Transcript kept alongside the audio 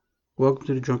Welcome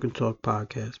to the Drunken Talk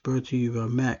podcast, brought to you by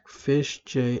Mac, Fish,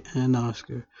 Jay, and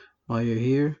Oscar. While you're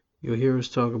here, you'll hear us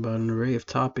talk about an array of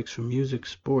topics from music,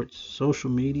 sports, social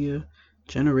media,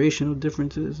 generational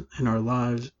differences, and our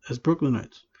lives as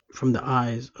Brooklynites from the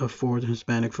eyes of four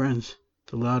Hispanic friends.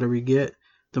 The louder we get,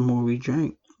 the more we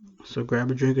drink. So grab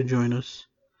a drink and join us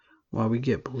while we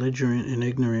get belligerent and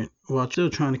ignorant while still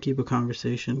trying to keep a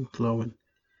conversation flowing.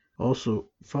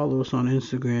 Also, follow us on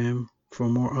Instagram for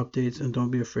more updates, and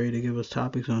don't be afraid to give us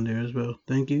topics on there as well.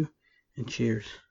 Thank you, and cheers.